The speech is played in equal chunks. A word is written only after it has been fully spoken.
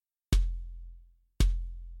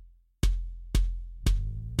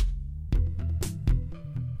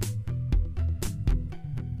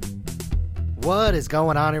What is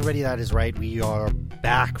going on, everybody? That is right. We are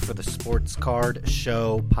back for the Sports Card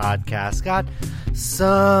Show podcast. Got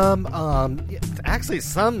some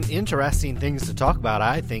interesting things to talk about,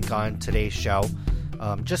 I think, on today's show.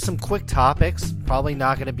 Just some quick topics. Probably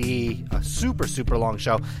not going to be a super long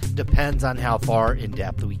show. Depends on how far in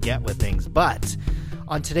depth we get with things. But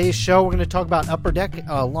on today's show, we're going to talk about Upper Deck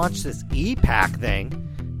launched this ePack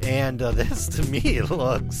thing. And this, to me,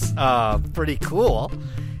 looks pretty cool.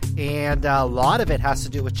 And a lot of it has to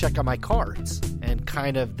do with Check Out My Cards and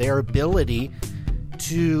kind of their ability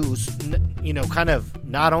to, kind of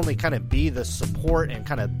not only kind of be the support and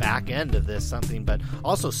kind of back end of this something, but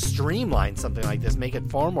also streamline something like this, make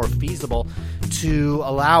it far more feasible to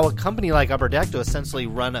allow a company like Upper Deck to essentially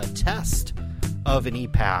run a test of an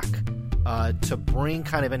ePack to bring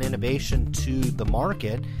kind of an innovation to the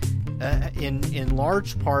market. In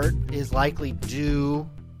large part is likely due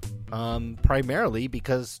primarily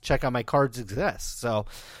because Check Out My Cards exists. So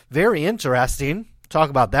very interesting. Talk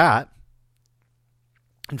about that.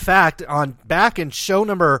 In fact, back in show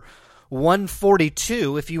number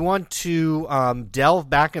 142, if you want to delve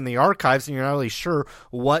back in the archives and you're not really sure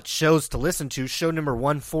what shows to listen to, show number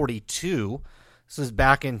 142, this is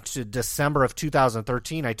back into December of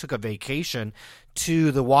 2013. I took a vacation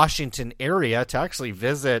to the Washington area to actually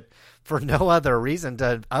visit for no other reason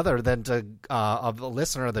other than a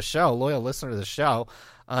listener of the show, loyal listener of the show,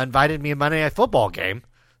 invited me to a Monday Night Football game.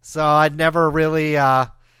 So I'd never really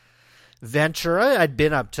venture. I'd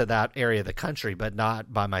been up to that area of the country, but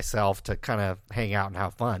not by myself to kind of hang out and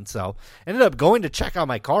have fun. So ended up going to Check Out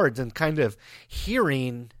My Cards and kind of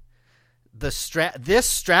hearing this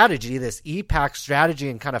strategy, this ePack strategy,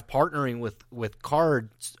 and kind of partnering with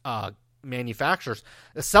cards manufacturers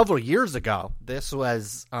several years ago. This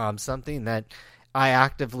was something that I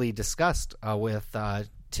actively discussed with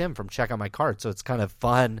Tim from Check Out My Cards. So it's kind of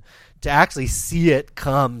fun to actually see it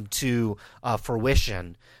come to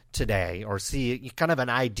fruition today, or see kind of an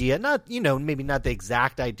idea, not, maybe not the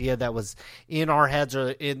exact idea that was in our heads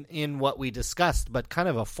or in what we discussed, but kind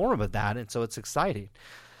of a form of that. And so it's exciting.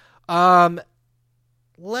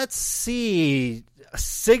 Let's see.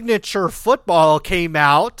 Signature football came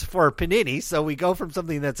out for Panini, so we go from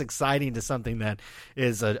something that's exciting to something that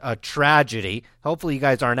is a tragedy. Hopefully you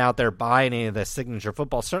guys aren't out there buying any of the signature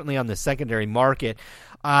football. Certainly on the secondary market,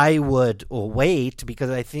 I would wait,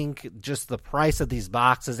 because I think just the price of these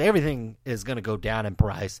boxes, everything is going to go down in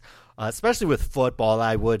price, especially with football.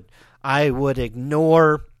 I would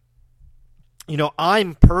ignore,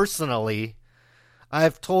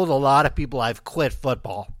 I've told a lot of people I've quit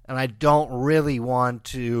football, and I don't really want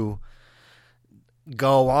to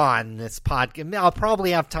go on this podcast. I'll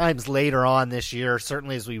probably have times later on this year,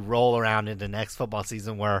 certainly as we roll around into next football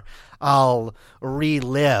season, where I'll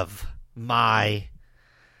relive my,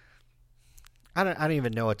 I don't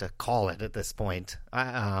even know what to call it at this point.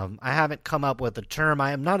 I haven't come up with a term.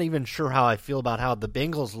 I am not even sure how I feel about how the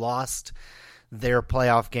Bengals lost their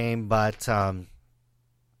playoff game, but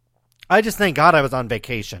I just thank God I was on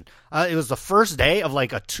vacation. It was the first day of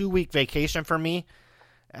like a 2-week vacation for me.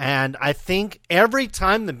 And I think every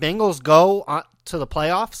time the Bengals go to the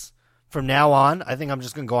playoffs from now on, I think I'm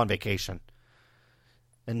just going to go on vacation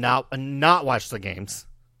and not watch the games.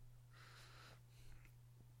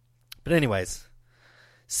 But anyways,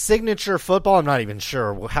 signature football, I'm not even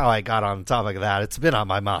sure how I got on the topic of that. It's been on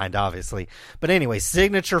my mind, obviously. But anyway,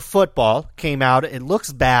 signature football came out. It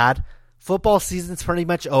looks bad. Football season's pretty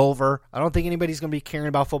much over. I don't think anybody's going to be caring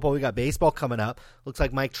about football. We got baseball coming up. Looks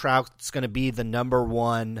like Mike Trout's going to be the number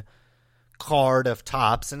one card of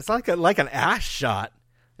Topps. And it's like an ass shot.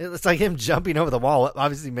 It's like him jumping over the wall,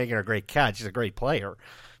 obviously making a great catch. He's a great player.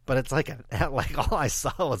 But it's like all I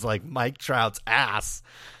saw was like Mike Trout's ass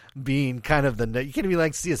being kind of you can't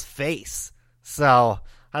even see his face. So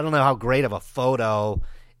I don't know how great of a photo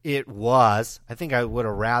it was. I think I would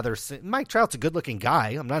have rather seen Mike Trout's a good-looking guy.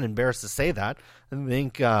 I'm not embarrassed to say that. I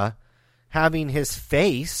think having his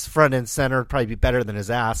face front and center would probably be better than his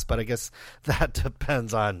ass, but I guess that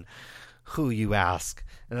depends on who you ask,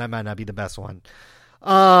 and I might not be the best one.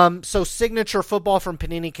 So signature football from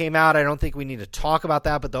Panini came out. I don't think we need to talk about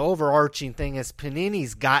that, but the overarching thing is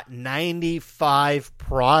Panini's got 95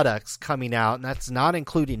 products coming out, and that's not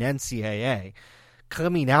including NCAA,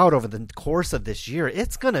 coming out over the course of this year.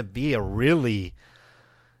 It's going to be a really,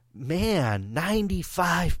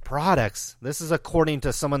 95 products. This is according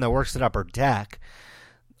to someone that works at Upper Deck.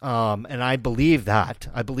 And I believe that.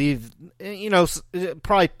 I believe,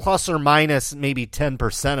 probably plus or minus maybe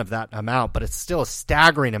 10% of that amount, but it's still a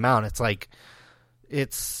staggering amount. It's like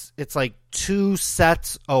 2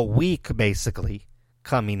 sets a week basically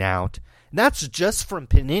coming out. And that's just from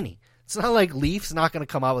Panini. It's not like Leaf's not going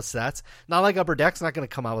to come out with sets. Not like Upper Deck's not going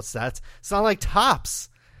to come out with sets. It's not like Topps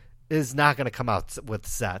is not going to come out with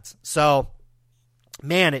sets. So,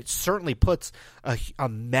 man, it certainly puts a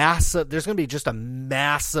massive, there's going to be just a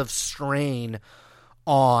massive strain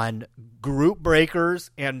on group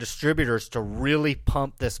breakers and distributors to really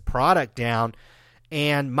pump this product down.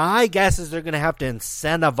 And my guess is they're going to have to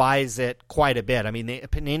incentivize it quite a bit. I mean,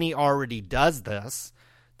 Panini already does this.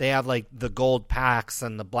 They have like the gold packs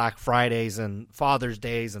and the Black Fridays and Father's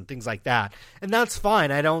Days and things like that. And that's fine.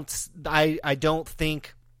 I don't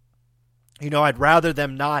think, I'd rather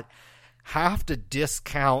them not have to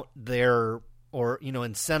discount their, or,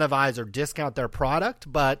 incentivize or discount their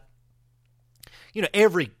product. But,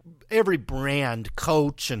 every brand,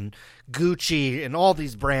 Coach and Gucci and all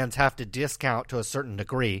these brands have to discount to a certain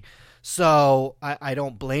degree. So I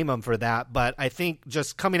don't blame them for that. But I think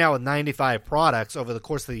just coming out with 95 products over the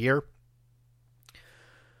course of the year,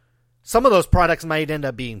 some of those products might end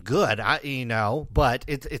up being good, but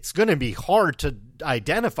it's going to be hard to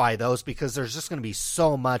identify those because there's just going to be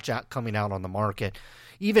so much coming out on the market,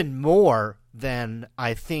 even more than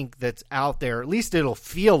I think that's out there. At least it'll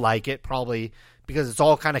feel like it, probably, because it's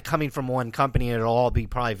all kind of coming from one company and it'll all be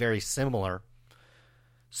probably very similar.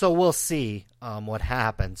 So we'll see what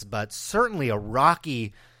happens, but certainly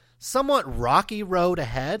a somewhat rocky road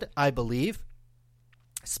ahead, I believe,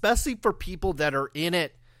 especially for people that are in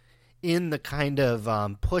it in the kind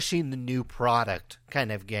of pushing the new product kind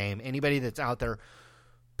of game. Anybody that's out there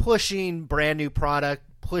pushing brand new product,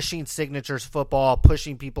 pushing signatures football,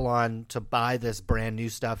 pushing people on to buy this brand new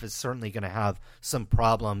stuff is certainly going to have some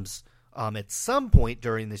problems at some point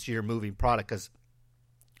during this year moving product, because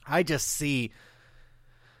I just see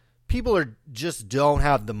people just don't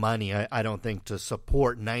have the money, I don't think, to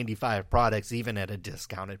support 95 products even at a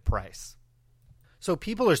discounted price. So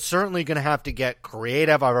people are certainly going to have to get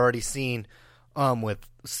creative. I've already seen with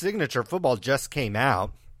Signature Football just came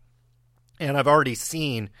out, and I've already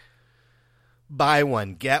seen buy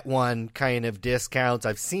one, get one kind of discounts.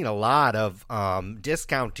 I've seen a lot of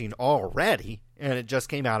discounting already, and it just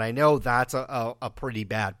came out. I know that's a pretty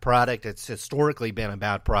bad product. It's historically been a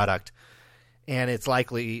bad product, and it's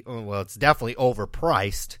it's definitely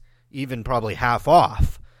overpriced, even probably half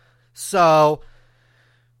off. So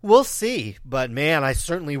we'll see, but man, I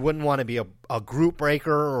certainly wouldn't want to be a group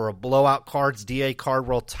breaker or a blowout cards, DA card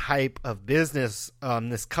roll type of business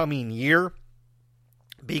this coming year,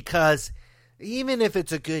 because even if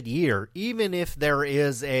it's a good year, even if there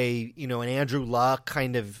is an Andrew Luck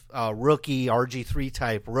kind of rookie, RG3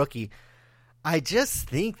 type rookie, I just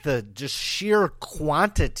think the just sheer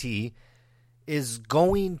quantity is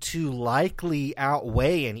going to likely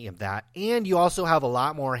outweigh any of that. And you also have a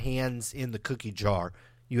lot more hands in the cookie jar.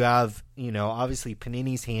 You have, obviously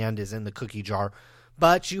Panini's hand is in the cookie jar,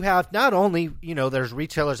 but you have not only, there's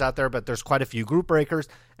retailers out there, but there's quite a few group breakers.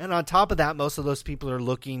 And on top of that, most of those people are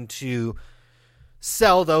looking to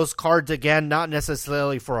sell those cards again, not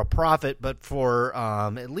necessarily for a profit, but for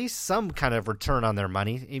at least some kind of return on their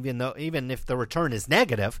money, even if the return is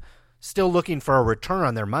negative, still looking for a return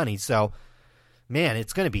on their money. So, man,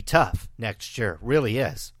 it's going to be tough next year, really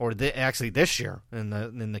is, or actually this year in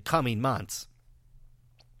the coming months.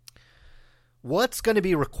 What's going to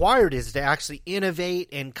be required is to actually innovate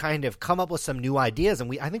and kind of come up with some new ideas,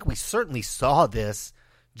 and I think we certainly saw this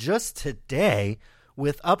just today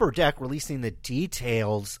with Upper Deck releasing the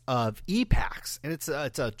details of ePacks. And it's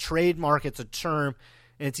a trademark, it's a term,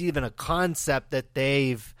 and it's even a concept that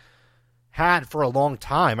they've had for a long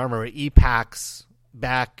time. I remember ePacks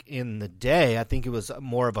back in the day. I think it was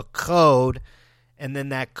more of a code, and then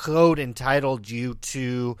that code entitled you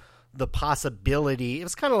to the possibility. It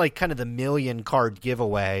was kind of the million card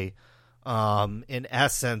giveaway, in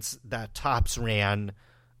essence, that Topps ran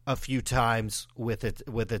a few times with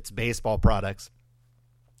its baseball products.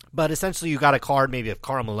 But essentially, you got a card, maybe of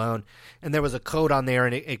Karl Malone, and there was a code on there,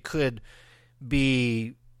 and it could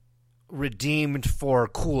be redeemed for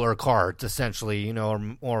cooler cards, essentially,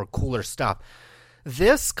 or cooler stuff.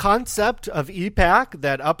 This concept of ePack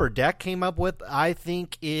that Upper Deck came up with, I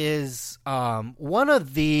think, is one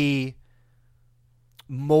of the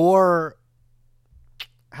more,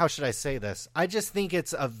 how should I say this? I just think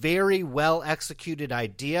it's a very well executed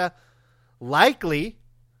idea, likely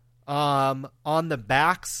on the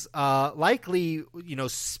backs, likely,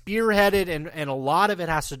 spearheaded, and a lot of it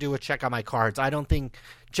has to do with Check On My Cards. I don't think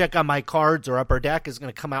Check On My Cards or Upper Deck is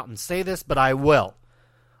going to come out and say this, but I will.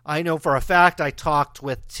 I know for a fact I talked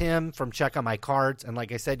with Tim from Check On My Cards, and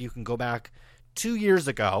like I said, you can go back 2 years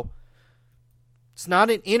ago. It's not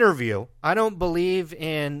an interview. I don't believe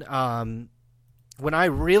in when I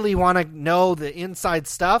really want to know the inside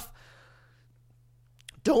stuff,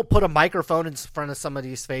 don't put a microphone in front of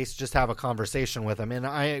somebody's face, just have a conversation with them. And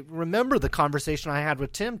I remember the conversation I had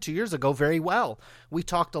with Tim 2 years ago very well. We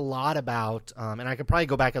talked a lot about, and I could probably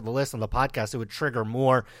go back at the list on the podcast, it would trigger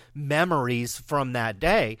more memories from that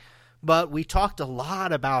day. But we talked a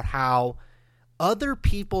lot about how other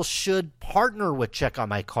people should partner with Check On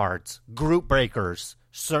My Cards. Group breakers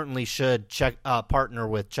certainly should partner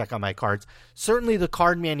with Check On My Cards. Certainly the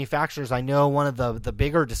card manufacturers. I know one of the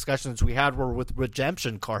bigger discussions we had were with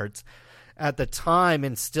redemption cards at the time,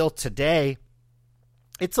 and still today.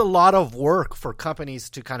 It's a lot of work for companies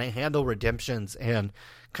to kind of handle redemptions and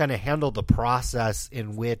kind of handle the process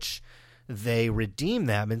in which they redeem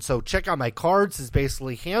them. And so Check On My Cards has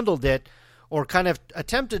basically handled it, or kind of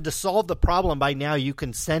attempted to solve the problem. By now you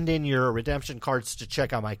can send in your redemption cards to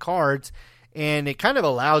Check On My Cards, and it kind of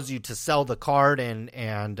allows you to sell the card, and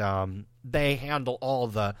they handle all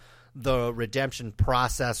the redemption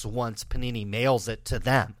process once Panini mails it to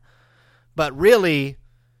them. But really,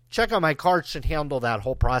 Check On My Cards should handle that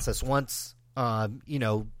whole process once,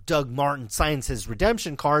 Doug Martin signs his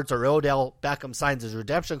redemption cards, or Odell Beckham signs his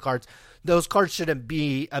redemption cards. Those cards should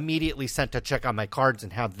be immediately sent to Check On My Cards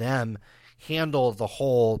and have them handle the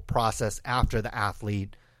whole process after the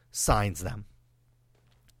athlete signs them.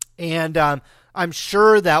 And I'm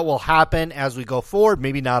sure that will happen as we go forward.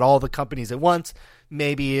 Maybe not all the companies at once.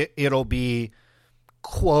 Maybe it'll be,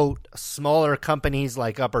 quote, smaller companies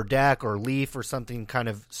like Upper Deck or Leaf or something kind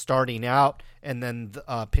of starting out, and then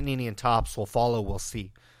Panini and Topps will follow. We'll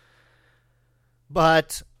see.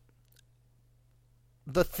 But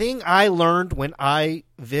the thing I learned when I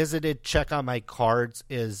visited Check On My Cards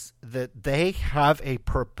is that they have a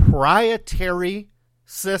proprietary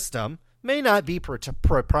system. May not be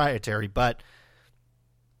proprietary, but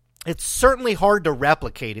it's certainly hard to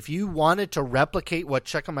replicate. If you wanted to replicate what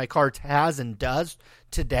Check On My Cards has and does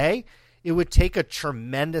today, it would take a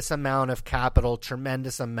tremendous amount of capital,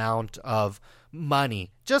 tremendous amount of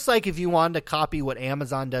money. Just like if you wanted to copy what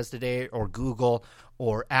Amazon does today, or Google,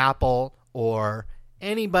 or Apple, or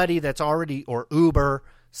anybody that's already, or Uber,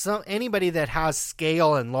 anybody that has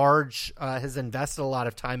scale and large, has invested a lot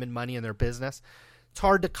of time and money in their business. It's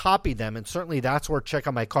hard to copy them, and certainly that's where Check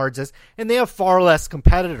On My Cards is. And they have far less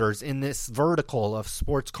competitors in this vertical of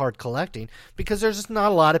sports card collecting, because there's just not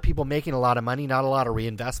a lot of people making a lot of money, not a lot of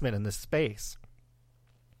reinvestment in this space.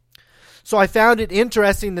 So I found it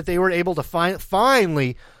interesting that they were able to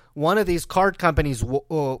finally, one of these card companies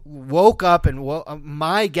woke up, and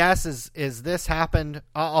my guess is this happened.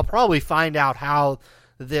 I'll probably find out how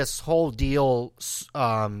this whole deal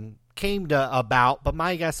came to about, but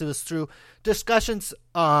my guess it was through discussions,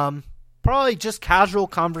 probably just casual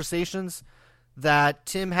conversations that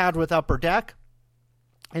Tim had with Upper Deck,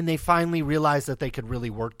 and they finally realized that they could really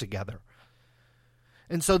work together.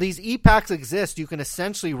 And so these ePacks exist. You can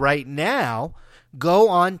essentially right now go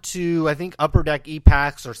on to, I think, Upper Deck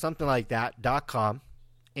ePacks or something like that, .com,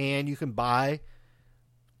 and you can buy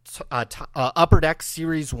Upper Deck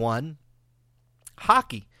Series 1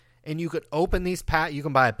 hockey. And you could open these pack. You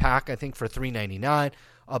can buy a pack, I think, for $3.99.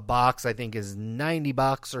 A box, I think, is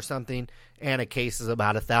 $90 or something, and a case is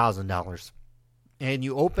about $1,000. And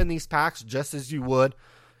you open these packs just as you would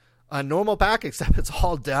a normal pack, except it's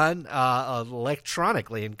all done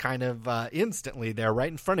electronically and kind of instantly there,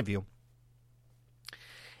 right in front of you.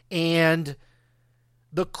 And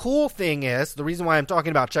the cool thing is, the reason why I'm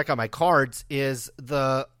talking about Check On My Cards is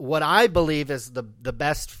what I believe is the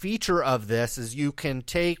best feature of this is you can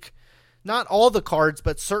take not all the cards,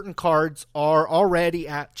 but certain cards are already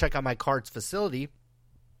at Check On My Cards facility.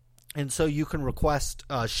 And so you can request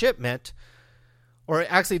shipment, or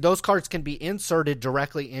actually those cards can be inserted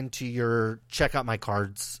directly into your Check On My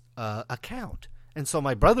Cards account. And so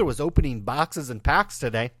my brother was opening boxes and packs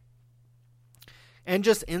today and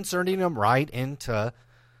just inserting them right into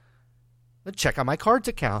the Check On My Cards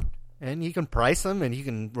account. And you can price them, and you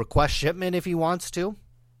can request shipment if he wants to.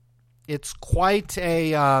 It's quite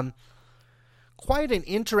an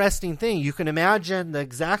interesting thing. You can imagine the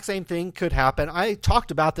exact same thing could happen. I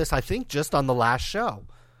talked about this, I think, just on the last show.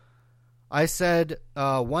 I said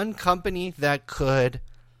one company that could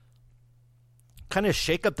kind of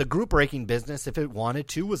shake up the group breaking business if it wanted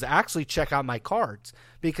to was actually Check On My Cards,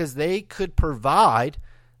 because they could provide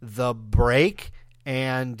the break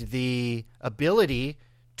and the ability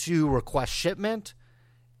to request shipment,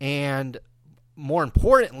 and more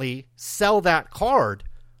importantly, sell that card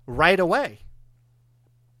right away.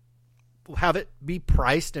 Have it be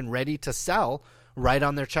priced and ready to sell right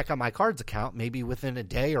on their Check On My Cards account, maybe within a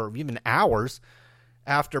day or even hours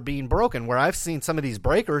after being broken. Where I've seen some of these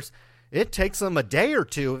breakers, it takes them a day or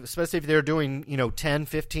two, especially if they're doing, 10,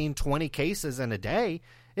 15, 20 cases in a day.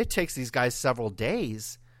 It takes these guys several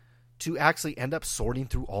days to actually end up sorting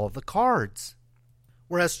through all of the cards.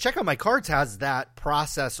 Whereas Check Out My Cards has that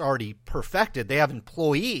process already perfected. They have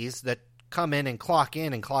employees that come in and clock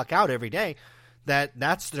out every day.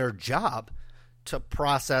 That's their job, to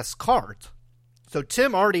process cards. So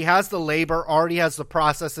Tim already has the labor, already has the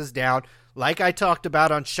processes down. Like I talked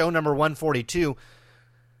about on show number 142,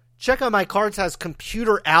 Check Out My Cards has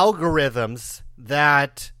computer algorithms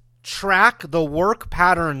that track the work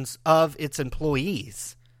patterns of its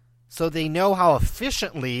employees, so they know how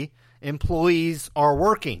efficiently employees are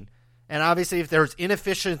working. And obviously, if there's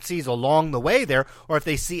inefficiencies along the way there, or if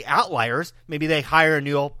they see outliers, maybe they hire a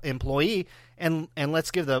new employee, and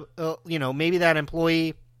let's give maybe that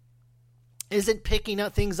employee isn't picking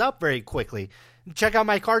up things up very quickly. Check Out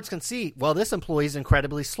My Cards can see, well, this employee is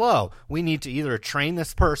incredibly slow. We need to either train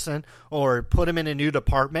this person or put them in a new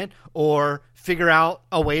department or figure out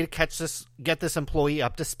a way to get this employee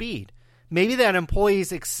up to speed. Maybe that employee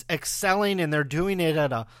is excelling and they're doing it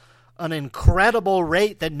at an incredible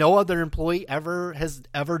rate that no other employee has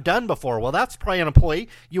ever done before. Well, that's probably an employee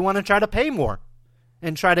you want to try to pay more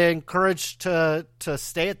and try to encourage to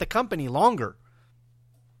stay at the company longer.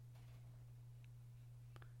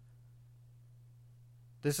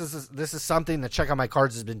 This is something that Check Out My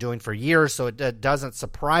Cards has been doing for years, so it doesn't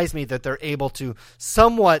surprise me that they're able to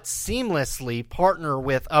somewhat seamlessly partner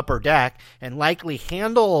with Upper Deck and likely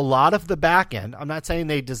handle a lot of the back end. I'm not saying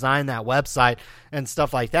they designed that website and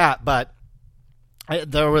stuff like that, but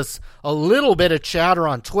there was a little bit of chatter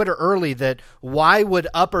on Twitter early that why would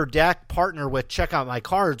Upper Deck partner with Check Out My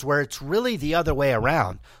Cards, where it's really the other way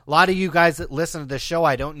around. A lot of you guys that listen to this show,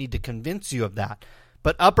 I don't need to convince you of that.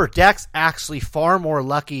 But Upper Deck's actually far more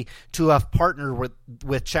lucky to have partnered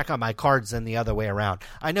with Check Out My Cards than the other way around.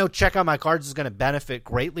 I know Check Out My Cards is going to benefit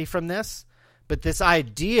greatly from this, but this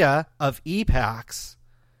idea of ePacks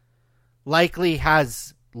likely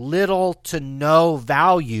has little to no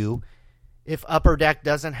value if Upper Deck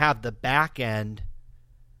doesn't have the back end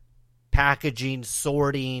packaging,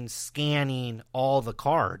 sorting, scanning all the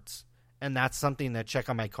cards. And that's something that Check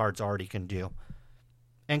Out My Cards already can do,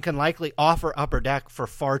 and can likely offer Upper Deck for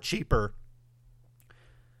far cheaper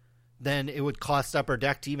than it would cost Upper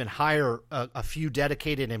Deck to even hire a few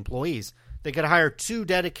dedicated employees. They could hire 2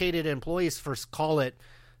 dedicated employees for, call it,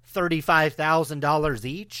 $35,000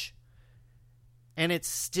 each, and it's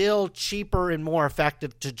still cheaper and more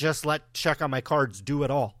effective to just let Check Out My Cards do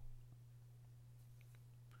it all.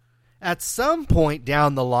 At some point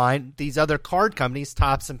down the line, these other card companies,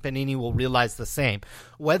 Topps and Panini, will realize the same.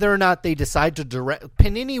 Whether or not they decide to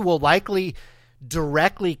Panini will likely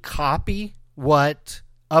directly copy what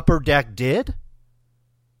Upper Deck did.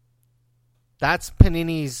 That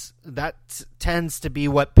tends to be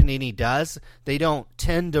what Panini does. They don't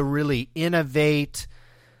tend to really innovate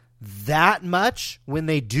that much. When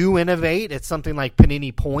they do innovate, it's something like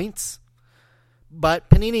Panini Points. But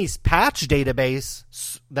Panini's patch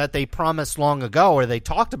database that they promised long ago, or they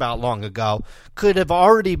talked about long ago, could have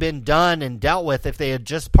already been done and dealt with if they had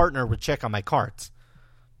just partnered with Check Out My Cards.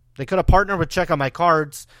 They could have partnered with Check Out My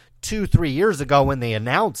Cards 2-3 years ago when they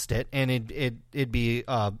announced it, and it'd be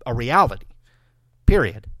a reality.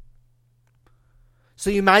 Period. So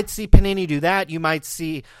you might see Panini do that. You might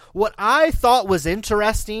see what I thought was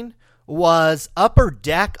interesting was Upper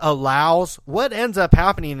Deck allows, what ends up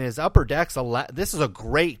happening is Upper Deck's this is a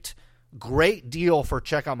great deal for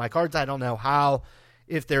Check Out My Cards. I don't know how,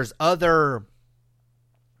 if there's other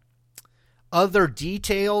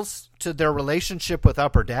details to their relationship with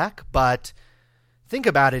Upper Deck, but think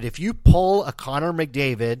about it. If you pull a Connor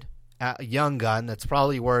McDavid, a young gun that's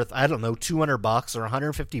probably worth, I don't know, $200 or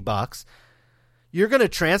 $150, you're going to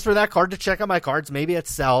transfer that card to Check Out My Cards. Maybe it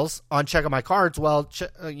sells on Check Out My Cards. Well,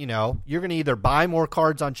 you're going to either buy more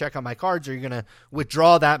cards on Check Out My Cards or you're going to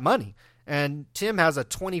withdraw that money. And Tim has a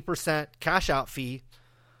 20% cash out fee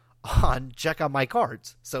on Check Out My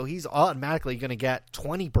Cards. So he's automatically going to get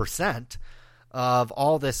 20% of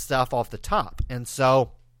all this stuff off the top. And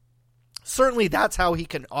so certainly that's how he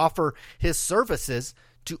can offer his services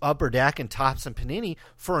to Upper Deck and Topps and Panini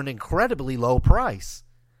for an incredibly low price,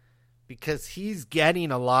 because he's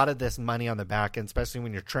getting a lot of this money on the back end, especially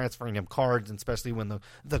when you're transferring him cards, and especially when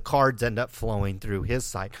the cards end up flowing through his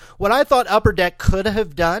site. What I thought Upper Deck could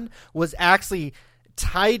have done was actually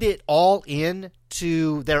tied it all in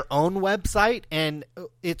to their own website, and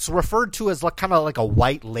it's referred to as kind of like a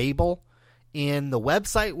white label in the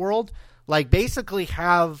website world. Like basically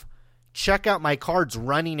have Check Out My Cards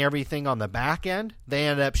running everything on the back end. They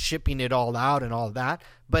ended up shipping it all out and all of that,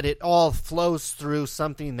 but it all flows through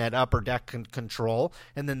something that Upper Deck can control,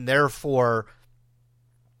 and then therefore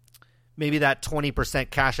maybe that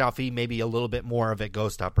 20% cash out fee, maybe a little bit more of it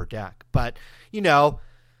goes to Upper Deck. But,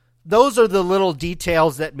 those are the little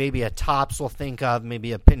details that maybe a Topps will think of,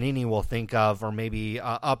 maybe a Panini will think of, or maybe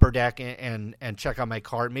Upper Deck and Check Out My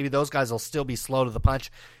Card. Maybe those guys will still be slow to the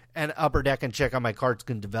punch, and Upper Deck and Check Out My Cards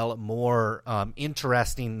can develop more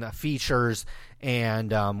interesting features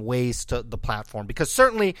and ways to the platform. Because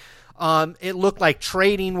certainly it looked like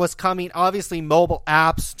trading was coming. Obviously, mobile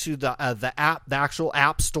apps to the actual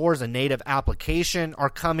app stores, a native application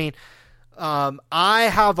are coming. I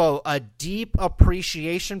have a deep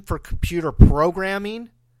appreciation for computer programming.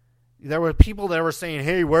 There were people that were saying,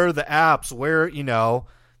 hey, where are the apps?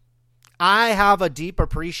 I have a deep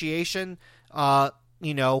appreciation,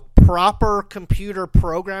 proper computer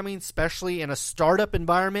programming, especially in a startup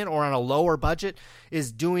environment or on a lower budget,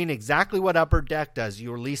 is doing exactly what Upper Deck does.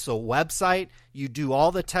 You release a website, you do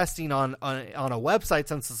all the testing on a website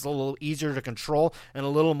since it's a little easier to control and a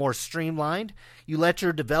little more streamlined. You let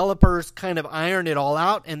your developers kind of iron it all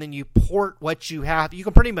out, and then you port what you have. You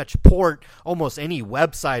can pretty much port almost any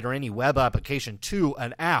website or any web application to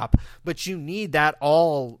an app, but you need that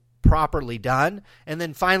all properly done. And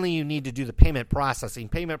then finally, you need to do the payment processing.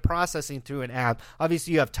 Payment processing through an app.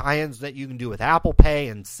 Obviously, you have tie-ins that you can do with Apple Pay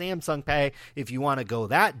and Samsung Pay if you want to go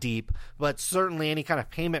that deep. But certainly, any kind of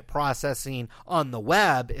payment processing on the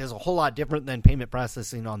web is a whole lot different than payment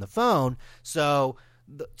processing on the phone. So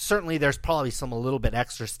certainly, there's probably a little bit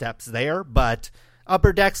extra steps there. But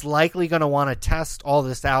Upper Deck's likely going to want to test all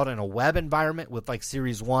this out in a web environment with like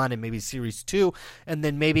Series 1 and maybe Series 2. And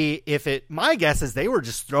then maybe my guess is they were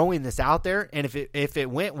just throwing this out there. And if it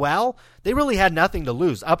went well, they really had nothing to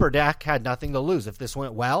lose. Upper Deck had nothing to lose. If this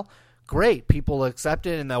went well, great. People will accept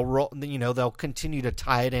it, and they'll continue to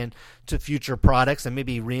tie it in to future products and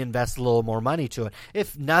maybe reinvest a little more money to it.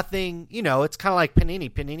 If nothing, it's kind of like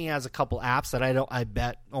Panini. Panini has a couple apps that I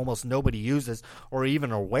bet almost nobody uses or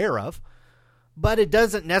even aware of. But it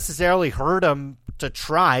doesn't necessarily hurt them to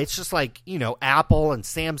try. It's just like, Apple and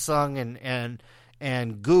Samsung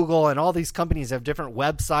and Google and all these companies have different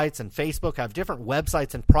websites, and Facebook have different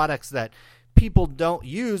websites and products that people don't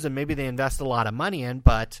use and maybe they invest a lot of money in.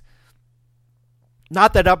 But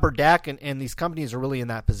not that Upper Deck and these companies are really in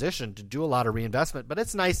that position to do a lot of reinvestment, but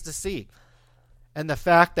it's nice to see. And the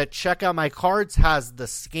fact that Check Out My Cards has the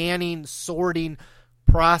scanning, sorting,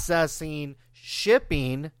 processing,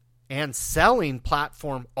 shipping, and selling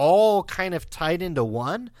platform all kind of tied into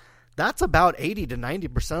one, that's about 80 to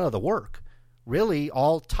 90% of the work. Really,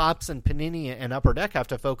 all Topps and Panini and Upper Deck have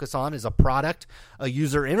to focus on is a product, a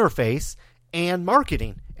user interface, and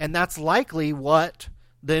marketing. And that's likely what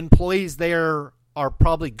the employees there are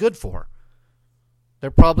probably good for. They're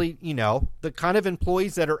probably, the kind of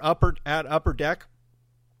employees that are at Upper Deck,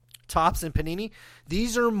 Topps and Panini,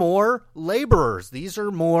 these are more laborers. These are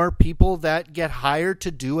more people that get hired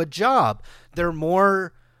to do a job. They're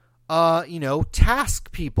more,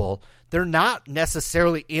 task people. They're not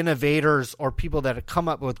necessarily innovators or people that have come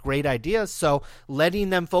up with great ideas. So letting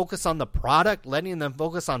them focus on the product, letting them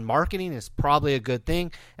focus on marketing is probably a good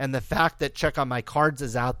thing. And the fact that Check Out My Cards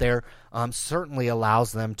is out there certainly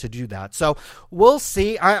allows them to do that. So we'll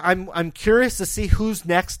see. I'm curious to see who's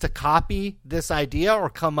next to copy this idea or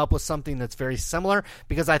come up with something that's very similar,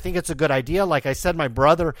 because I think it's a good idea. Like I said, my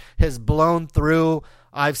brother has blown through.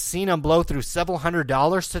 I've seen him blow through several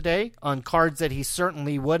 $100s today on cards that he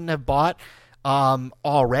certainly wouldn't have bought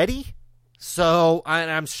already. So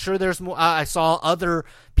I'm sure there's more. I saw other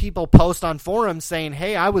people post on forums saying,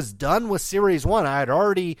 hey, I was done with Series 1.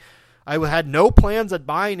 I had no plans of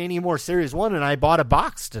buying any more Series 1, and I bought a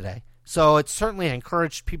box today. So it's certainly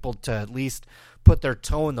encouraged people to at least put their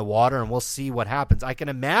toe in the water, and we'll see what happens. I can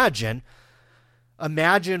imagine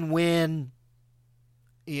when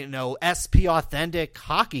SP Authentic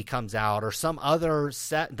Hockey comes out, or some other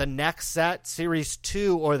set, the next set, Series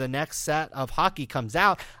 2, or the next set of hockey comes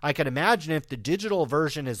out. I can imagine if the digital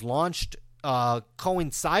version is launched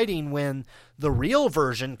coinciding when the real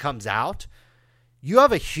version comes out, you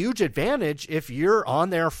have a huge advantage if you're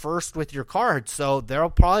on there first with your card. So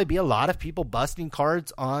there'll probably be a lot of people busting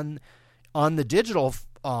cards on the digital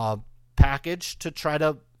package to try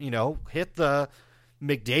to, hit the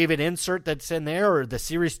McDavid insert that's in there, or the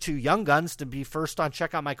Series 2 Young Guns to be first on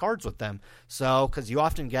Check Out My Cards with them. So, because you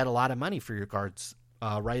often get a lot of money for your cards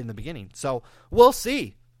right in the beginning. So, we'll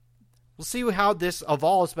see. We'll see how this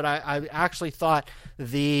evolves, but I actually thought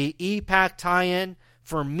the ePack tie-in,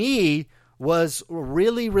 for me, was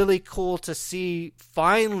really, really cool to see.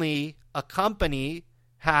 Finally, a company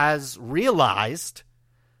has realized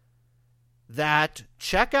that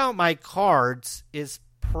Check Out My Cards is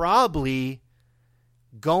probably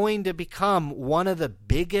going to become one of the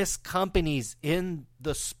biggest companies in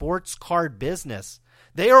the sports card business.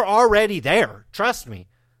 They are already there. Trust me.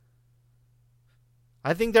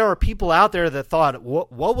 I think there are people out there that thought,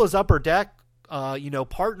 what was Upper Deck,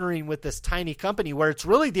 partnering with this tiny company, where it's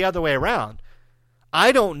really the other way around.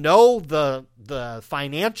 I don't know the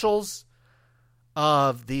financials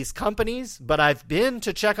of these companies, but I've been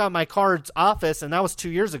to Check Out My Cards office, and that was 2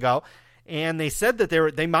 years ago, and they said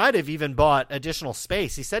that they might have even bought additional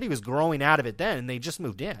space. He said he was growing out of it then, and they just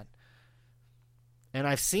moved in. And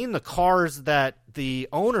I've seen the cars that the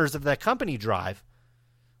owners of that company drive,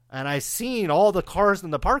 and I've seen all the cars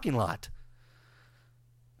in the parking lot.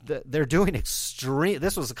 They're doing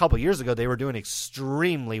this was a couple years ago. They were doing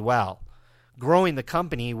extremely well, growing the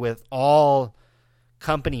company with all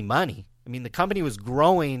company money. I mean, the company was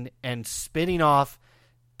growing and spitting off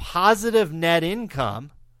positive net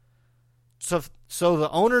income, so the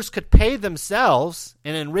owners could pay themselves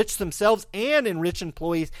and enrich themselves and enrich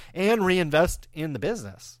employees and reinvest in the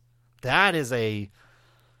business.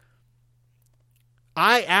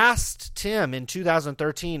 I asked Tim in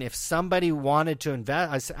 2013 if somebody wanted to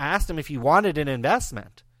invest. I asked him if he wanted an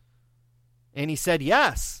investment, and he said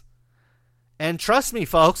yes. And trust me,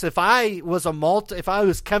 folks, if I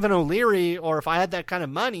was Kevin O'Leary, or if I had that kind of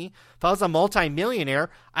money, if I was a multimillionaire,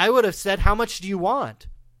 I would have said, how much do you want?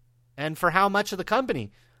 And for how much of the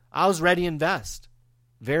company? I was ready to invest.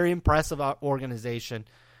 Very impressive organization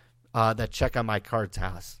that Check Out My Cards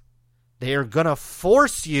has. They are going to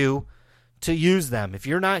force you to use them. If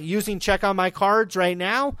you're not using Check Out My Cards right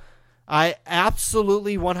now, I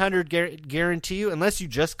absolutely 100 guarantee you, unless you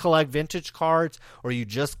just collect vintage cards or you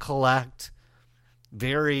just collect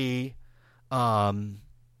very,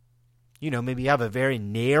 maybe you have a very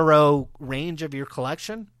narrow range of your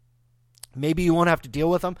collection, maybe you won't have to deal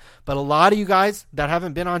with them. But a lot of you guys that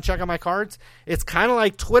haven't been on Check Out My Cards, it's kind of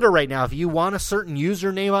like Twitter right now. If you want a certain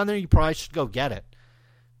username on there, you probably should go get it,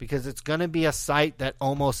 because it's going to be a site that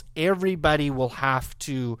almost everybody will have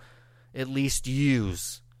to at least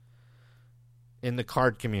use in the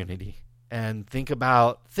card community. And think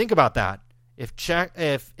about that.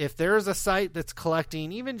 If there is a site that's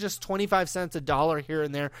collecting even just 25 cents, $1 here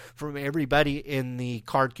and there from everybody in the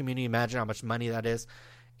card community, imagine how much money that is.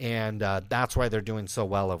 And that's why they're doing so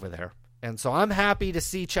well over there. And so I'm happy to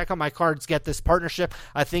see Check Out My Cards get this partnership.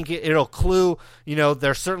 I think it'll clue,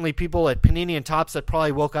 there's certainly people at Panini and Topps that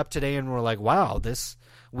probably woke up today and were like, wow,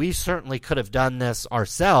 we certainly could have done this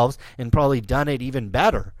ourselves and probably done it even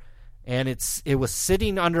better. And it was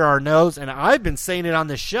sitting under our nose, and I've been saying it on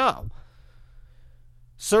this show.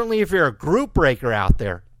 Certainly if you're a group breaker out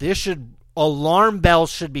there, alarm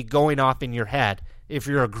bells should be going off in your head if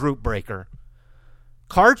you're a group breaker.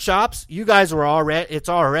 Card shops, you guys it's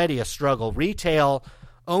already a struggle. Retail,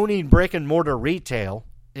 owning brick and mortar retail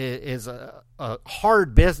is a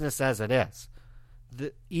hard business as it is.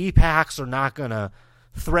 The ePacks are not going to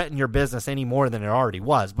threaten your business any more than it already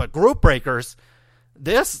was. But group breakers,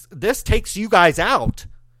 this takes you guys out.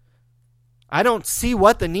 I don't see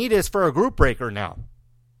what the need is for a group breaker now.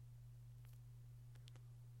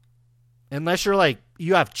 Unless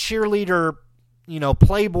you have cheerleader,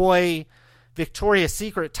 Playboy, Victoria's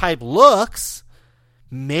Secret type looks,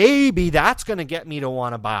 maybe that's going to get me to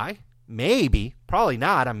want to buy. Maybe. Probably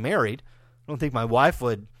not. I'm married. I don't think my wife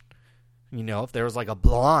would, if there was like a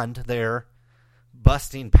blonde there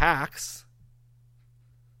busting packs.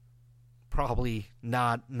 Probably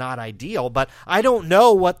not ideal, but I don't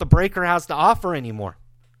know what the breaker has to offer anymore.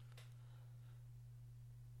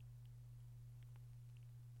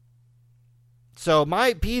 So it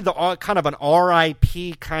might be the kind of an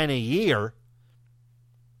RIP kind of year.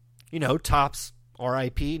 Topps,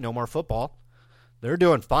 RIP, no more football. They're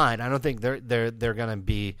doing fine. I don't think they're going to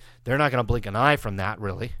be. They're not going to blink an eye from that,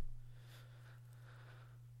 really.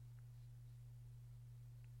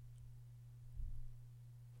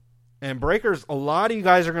 And breakers, a lot of you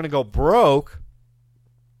guys are going to go broke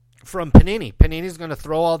from Panini. Panini's going to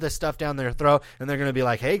throw all this stuff down their throat, and they're going to be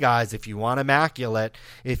like, hey, guys, if you want Immaculate,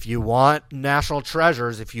 if you want National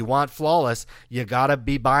Treasures, if you want Flawless, you got to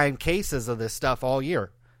be buying cases of this stuff all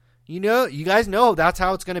year. You guys know that's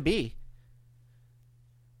how it's going to be.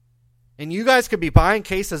 And you guys could be buying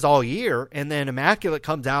cases all year, and then Immaculate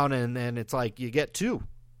comes out, and then it's like you get two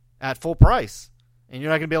at full price, and you're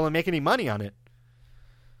not going to be able to make any money on it.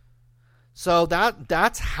 So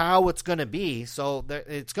that's how it's going to be. So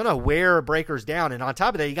it's going to wear breakers down. And on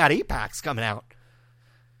top of that, you got ePacks coming out.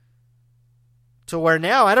 to where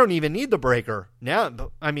now I don't even need the breaker.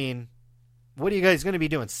 Now, I mean, what are you guys going to be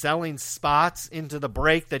doing? Selling spots into the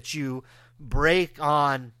break that you break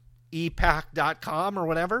on ePack.com or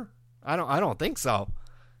whatever? I don't think so.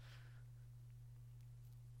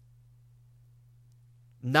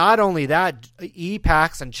 Not only that,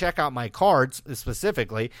 ePacks and Check Out My Cards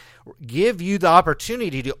specifically give you the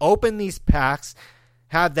opportunity to open these packs,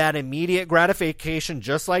 have that immediate gratification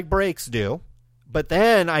just like breaks do. But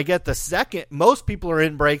then I get the second, most people are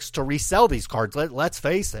in breaks to resell these cards. Let's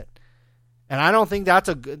face it. And I don't think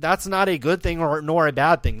that's not a good thing nor a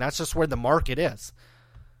bad thing. That's just where the market is.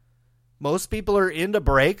 Most people are into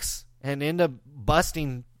breaks and into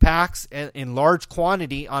busting packs in large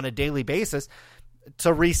quantity on a daily basis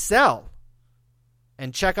to resell.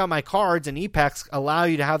 And Check Out My Cards and ePacks allow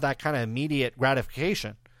you to have that kind of immediate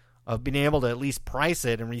gratification of being able to at least price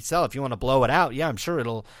it and resell. If you want to blow it out, yeah, I'm sure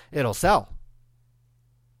it'll sell.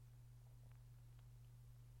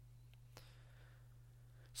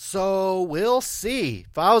 So we'll see.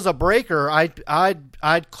 If I was a breaker,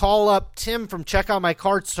 I'd call up Tim from Check Out My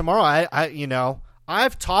Cards tomorrow.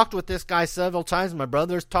 I've talked with this guy several times. My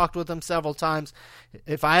brother's talked with him several times.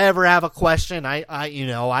 If I ever have a question,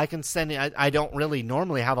 I can send it. I don't really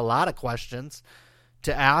normally have a lot of questions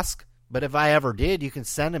to ask, but if I ever did, you can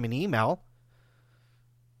send him an email.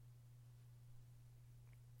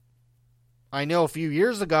 I know a few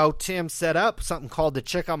years ago, Tim set up something called the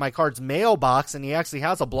Check Out My Cards mailbox, and he actually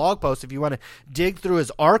has a blog post. If you want to dig through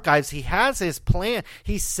his archives, he has his plan.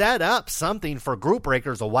 He set up something for group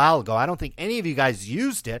breakers a while ago. I don't think any of you guys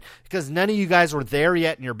used it because none of you guys were there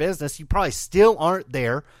yet in your business. You probably still aren't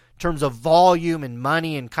there in terms of volume and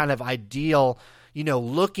money and kind of ideal,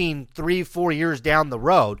 looking 3-4 years down the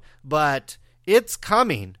road. But it's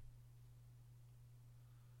coming.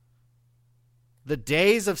 The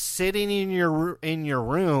days of sitting in your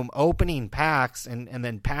room opening packs and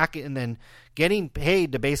then getting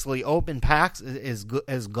paid to basically open packs is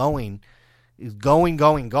gone.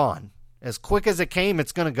 As quick as it came,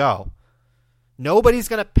 it's going to go. Nobody's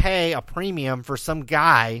going to pay a premium for some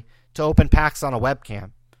guy to open packs on a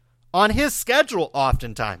webcam. On his schedule,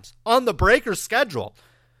 oftentimes. On the breaker's schedule.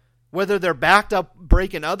 Whether they're backed up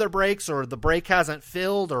breaking other breaks or the break hasn't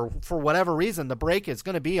filled or for whatever reason, the break is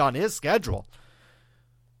going to be on his schedule.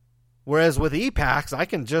 Whereas with ePacks, I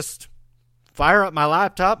can just fire up my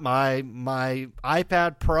laptop, my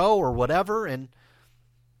iPad Pro or whatever, and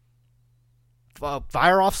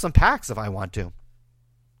fire off some packs if I want to.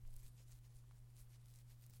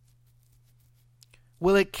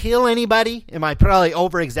 Will it kill anybody? Am I probably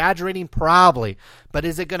over-exaggerating? Probably. But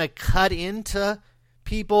is it going to cut into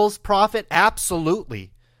people's profit?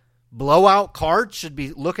 Absolutely. Blowout cards should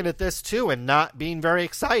be looking at this too and not being very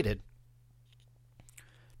excited.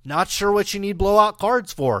 Not sure what you need blowout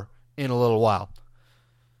cards for in a little while.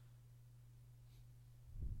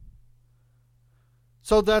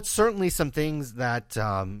 So that's certainly some things that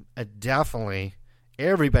definitely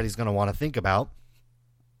everybody's going to want to think about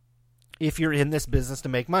if you're in this business to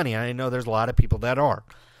make money. I know there's a lot of people that are.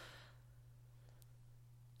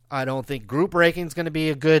 I don't think group breaking is going to be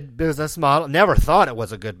a good business model. Never thought it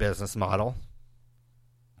was a good business model.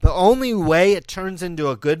 The only way it turns into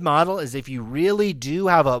a good model is if you really do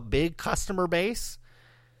have a big customer base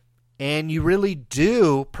and you really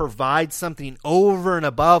do provide something over and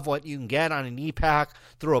above what you can get on an ePack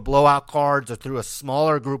through a blowout cards or through a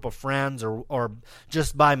smaller group of friends or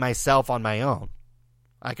just by myself on my own.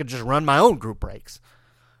 I could just run my own group breaks.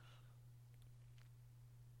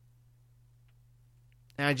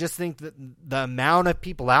 And I just think that the amount of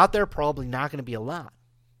people out there probably not going to be a lot.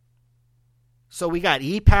 So we got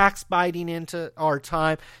ePacks biting into our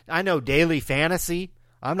time. I know daily fantasy.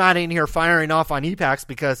 I'm not in here firing off on ePacks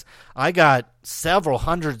because I got several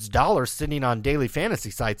hundreds of dollars sitting on daily fantasy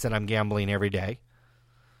sites that I'm gambling every day.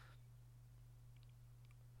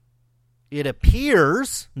 It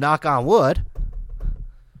appears, knock on wood,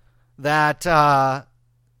 that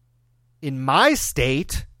in my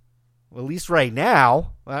state, well, at least right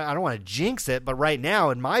now, I don't want to jinx it, but right now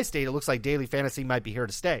in my state, it looks like daily fantasy might be here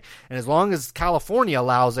to stay. And as long as California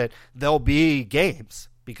allows it, there'll be games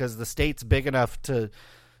because the state's big enough to,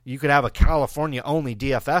 you could have a California-only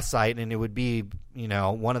DFS site and it would be,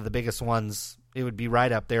 one of the biggest ones. It would be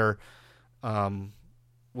right up there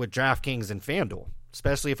with DraftKings and FanDuel,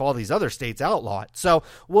 especially if all these other states outlaw it. So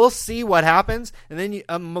we'll see what happens. And then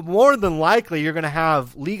more than likely, you're going to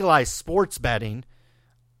have legalized sports betting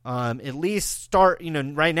At least start,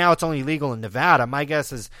 right now it's only legal in Nevada. My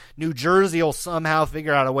guess is New Jersey will somehow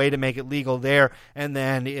figure out a way to make it legal there, and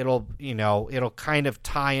then it'll kind of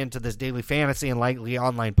tie into this daily fantasy and likely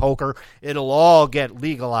online poker. It'll all get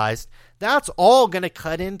legalized. That's all going to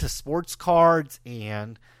cut into sports cards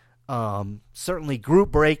and certainly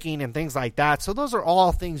group breaking and things like that. So those are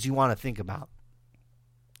all things you want to think about.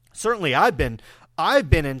 Certainly, I've been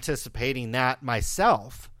anticipating that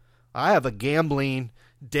myself. I have a gambling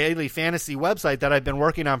daily fantasy website that I've been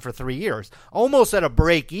working on for 3 years, almost at a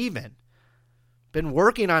break even. Been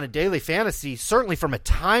working on a daily fantasy. Certainly from a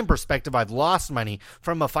time perspective, I've lost money.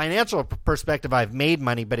 From a financial perspective, I've made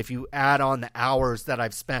money. But if you add on the hours that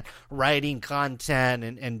I've spent writing content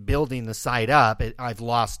and building the site up, I've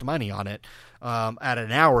lost money on it at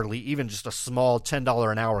an hourly, even just a small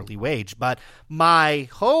 $10 an hourly wage. But my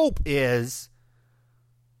hope is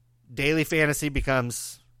daily fantasy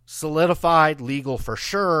becomes solidified, legal for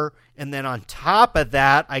sure, and then on top of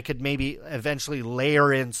that, I could maybe eventually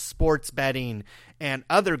layer in sports betting and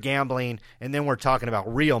other gambling, and then we're talking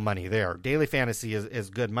about real money there. Daily fantasy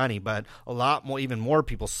is good money, but a lot more, even more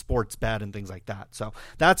people sports bet and things like that. So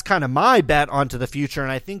that's kind of my bet onto the future,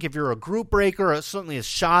 and I think if you're a group breaker, or certainly a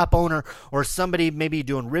shop owner, or somebody maybe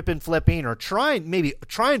doing rip and flipping, or trying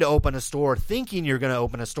to open a store, thinking you're going to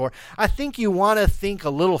open a store, I think you want to think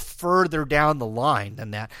a little further down the line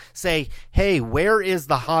than that. Say, hey, where is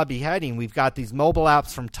the hobby heading? We've got these mobile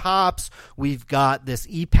apps from Topps. We've got this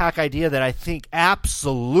ePack idea that I think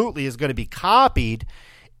absolutely is going to be copied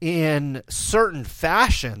in certain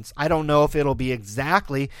fashions. I don't know if it'll be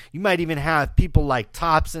exactly. You might even have people like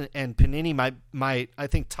Topps and Panini might I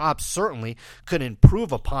think Topps certainly could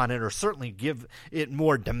improve upon it, or certainly give it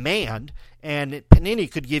more demand, and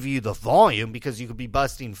Panini could give you the volume because you could be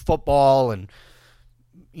busting football and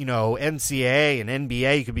NCAA and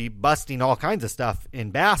NBA. You could be busting all kinds of stuff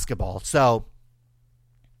in basketball. So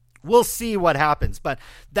we'll see what happens, but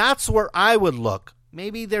that's where I would look.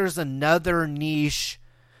 Maybe there's another niche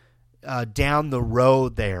down the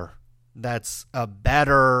road there that's a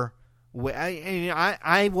better way.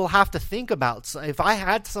 I will have to think about, if I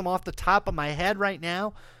had some off the top of my head right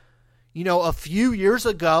now, a few years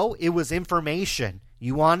ago, it was information.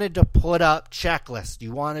 You wanted to put up checklists.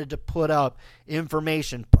 You wanted to put up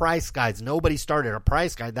information, price guides. Nobody started a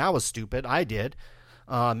price guide. That was stupid. I did.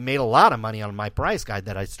 Made a lot of money on my price guide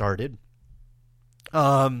that I started.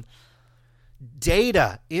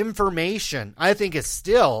 Data, information, I think is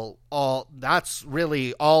still that's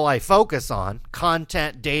really all I focus on.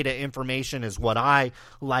 Content, data, information is what I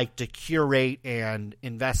like to curate and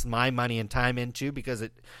invest my money and time into, because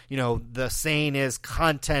the saying is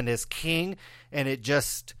content is king, and it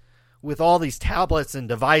just, with all these tablets and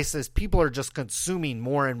devices, people are just consuming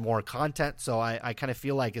more and more content. So I kind of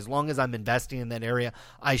feel like as long as I'm investing in that area,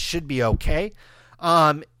 I should be okay.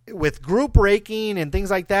 With group breaking and things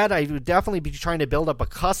like that, I would definitely be trying to build up a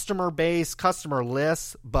customer base, customer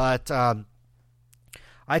list. But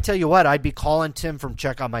I tell you what, I'd be calling Tim from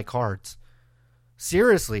Check On My Cards.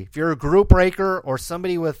 Seriously, if you're a group breaker or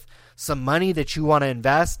somebody with some money that you want to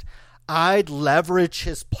invest, I'd leverage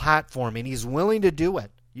his platform, and he's willing to do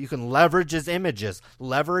it. You can leverage his images,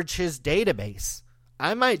 leverage his database.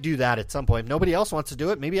 I might do that at some point. If nobody else wants to do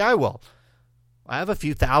it, maybe I will. I have a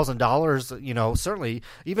few $1,000s, certainly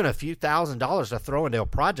even a few $1,000s to throw into a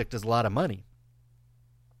project is a lot of money.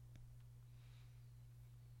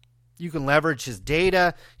 You can leverage his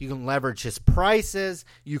data. You can leverage his prices.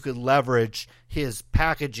 You can leverage his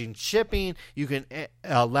packaging, shipping. You can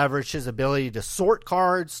leverage his ability to sort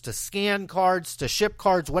cards, to scan cards, to ship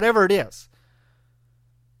cards, whatever it is.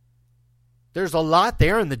 There's a lot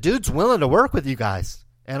there, and the dude's willing to work with you guys.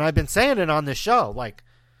 And I've been saying it on this show.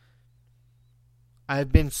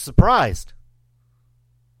 I've been surprised.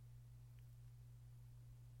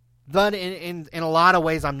 But in a lot of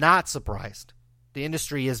ways, I'm not surprised. The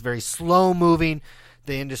industry is very slow moving.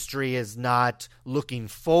 The industry is not looking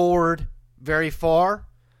forward very far.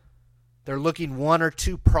 They're looking one or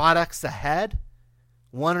two products ahead.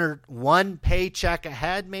 One paycheck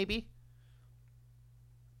ahead, maybe.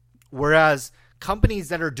 Whereas companies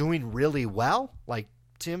that are doing really well, like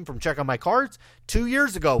Tim from Check On My Cards, 2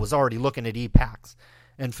 years ago was already looking at ePacks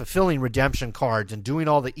and fulfilling redemption cards and doing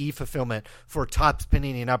all the e-fulfillment for Topps,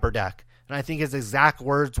 Panini, and Upper Deck. And I think his exact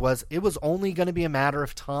words was, it was only going to be a matter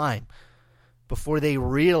of time before they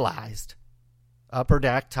realized, Upper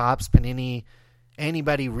Deck, Topps, Panini,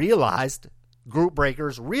 anybody realized, group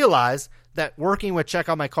breakers realized that working with Check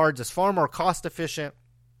On My Cards is far more cost efficient.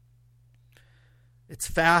 It's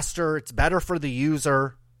faster. It's better for the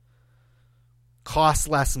user. Costs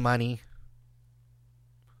less money.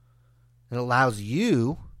 It allows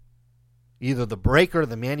you either the breaker or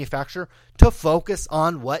the manufacturer, to focus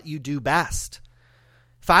on what you do best.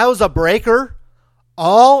 If I was a breaker,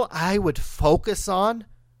 all I would focus on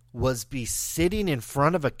was be sitting in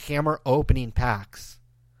front of a camera opening packs.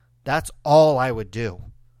 That's all I would do.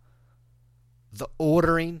 The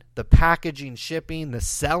ordering, the packaging, shipping, the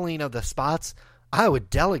selling of the spots, I would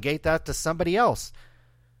delegate that to somebody else.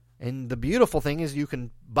 And the beautiful thing is you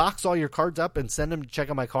can box all your cards up and send him to check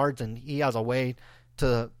out my cards, and he has a way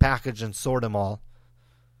to package and sort them all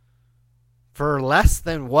for less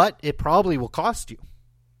than what it probably will cost you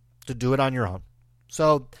to do it on your own.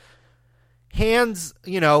 So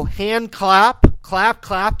hand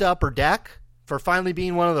clapped upper deck for finally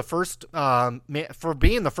being one of the first, for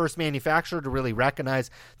being the first manufacturer to really recognize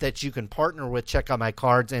that you can partner with Check Out My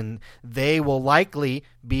Cards, and they will likely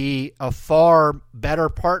be a far better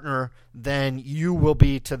partner than you will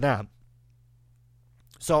be to them.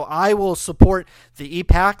 So I will support the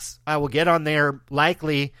ePacks. I will get on there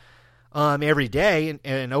likely every day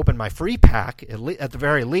and open my free pack at the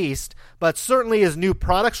very least. But certainly as new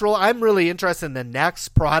products roll, I'm really interested in the next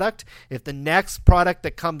product. If the next product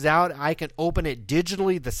that comes out, I can open it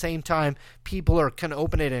digitally at the same time people can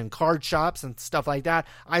open it in card shops and stuff like that,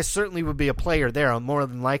 I certainly would be a player there. I'll more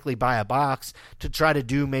than likely buy a box to try to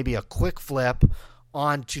do maybe a quick flip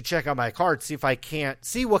on to Check Out My Cards, see if I can't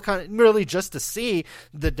see what kind of, really just to see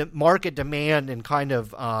the market demand and kind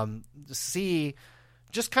of see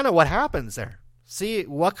just kind of what happens there. See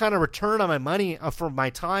what kind of return on my money for my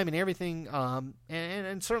time and everything,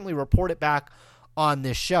 and certainly report it back on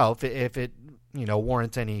this show if it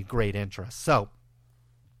warrants any great interest. So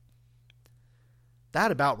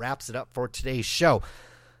that about wraps it up for today's show.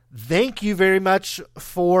 Thank you very much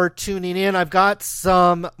for tuning in. I've got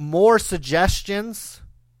some more suggestions.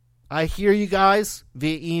 I hear you guys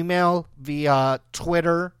via email, via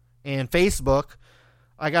Twitter, and Facebook.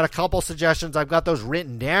 I got a couple suggestions. I've got those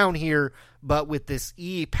written down here, but with this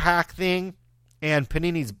ePack thing and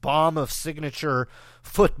Panini's bomb of signature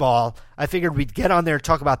football, I figured we'd get on there and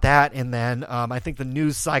talk about that, and then I think the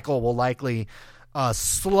news cycle will likely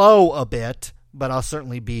slow a bit, but I'll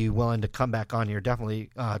certainly be willing to come back on here.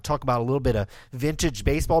 Definitely talk about a little bit of vintage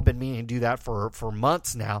baseball. Been meaning to do that for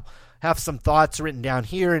months now. Have some thoughts written down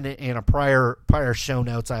here in a prior show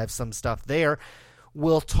notes. I have some stuff there.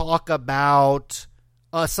 We'll talk about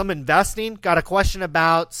some investing. Got a question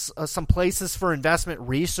about some places for investment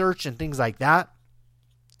research and things like that.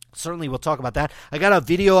 Certainly we'll talk about that. I got a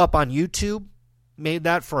video up on YouTube. Made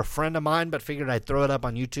that for a friend of mine, but figured I'd throw it up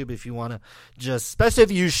on YouTube if you want to just, especially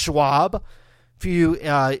if you use Schwab.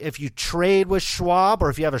 If you trade with Schwab, or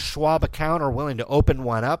if you have a Schwab account or willing to open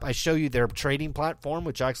one up, I show you their trading platform,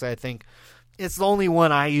 which actually I think it's the only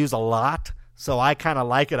one I use a lot. So I kind of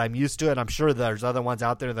like it. I'm used to it. I'm sure there's other ones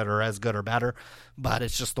out there that are as good or better, but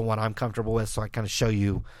it's just the one I'm comfortable with. So I kind of show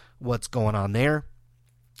you what's going on there.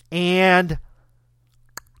 And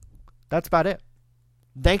that's about it.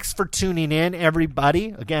 Thanks for tuning in,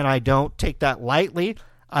 everybody. Again, I don't take that lightly.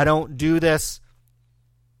 I don't do this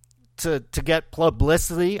to get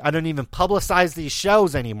publicity. I don't even publicize these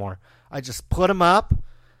shows anymore. I just put them up.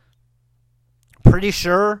 Pretty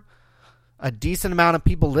sure a decent amount of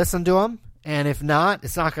people listen to them. And if not,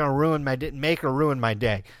 it's not going to ruin my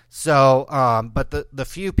day. So, but the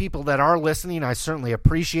few people that are listening, I certainly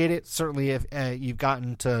appreciate it. Certainly if you've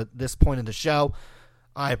gotten to this point in the show,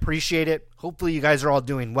 I appreciate it. Hopefully you guys are all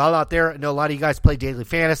doing well out there. I know a lot of you guys play daily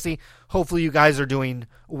fantasy. Hopefully you guys are doing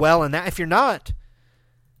well in that. If you're not,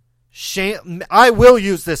 I will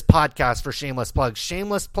use this podcast for shameless plug.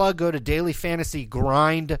 Shameless plug, go to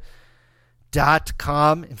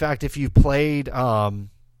dailyfantasygrind.com. In fact, if you played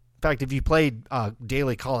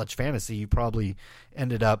daily college fantasy, you probably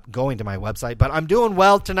ended up going to my website. But I'm doing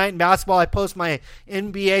well tonight in basketball. I post my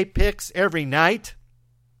NBA picks every night.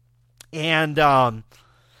 And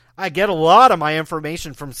I get a lot of my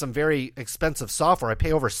information from some very expensive software. I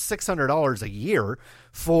pay over $600 a year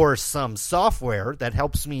for some software that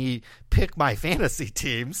helps me pick my fantasy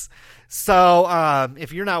teams. So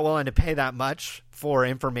if you're not willing to pay that much for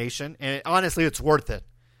information, and honestly, it's worth it.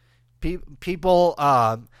 People,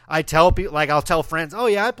 I tell people, like I'll tell friends, oh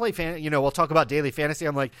yeah, I play fantasy. We'll talk about daily fantasy.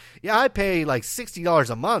 I'm like, yeah, I pay like $60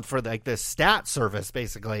 a month for like this stat service,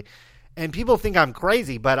 basically. And people think I'm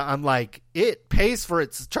crazy, but I'm like, it pays for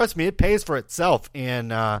its. Trust me, it pays for itself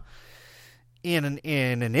in an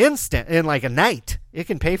instant, in like a night. It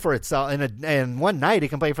can pay for itself in one night. It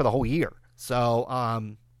can pay for the whole year. So I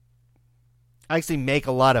actually make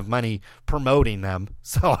a lot of money promoting them.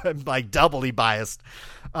 So I'm like doubly biased.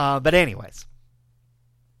 But anyways,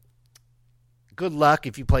 good luck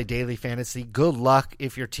if you play daily fantasy. Good luck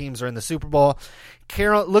if your teams are in the Super Bowl.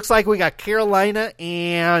 Looks like we got Carolina,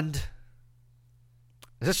 and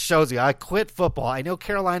this shows you I quit football. I know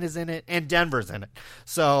Carolina's in it and Denver's in it.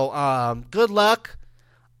 So good luck.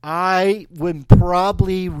 I would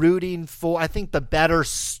probably rooting for, I think the better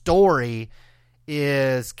story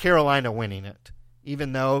is Carolina winning it.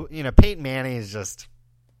 Even though, Peyton Manning is just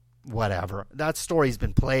whatever. That story's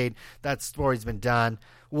been played. That story's been done.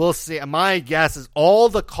 We'll see. My guess is all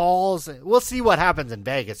the calls. We'll see what happens in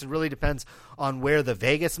Vegas. It really depends on where the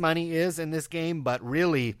Vegas money is in this game. But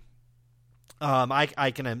really,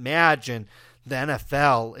 I can imagine the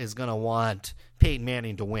NFL is going to want Peyton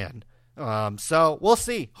Manning to win. So we'll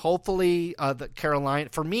see. Hopefully, the Carolina.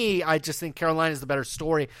 For me, I just think Carolina is the better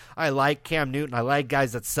story. I like Cam Newton. I like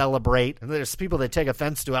guys that celebrate. And there's people that take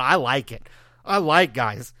offense to it. I like it. I like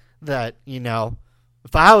guys that,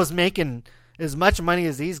 if I was making as much money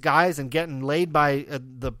as these guys and getting laid by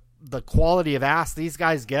the quality of ass these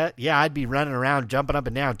guys get, yeah, I'd be running around jumping up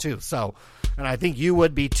and down too. So, and I think you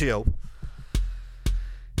would be too.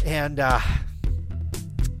 And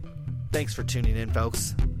thanks for tuning in,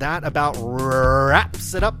 folks. That about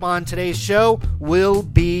wraps it up on today's show. We'll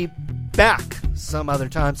be back some other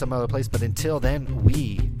time, some other place. But until then,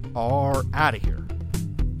 we are out of here.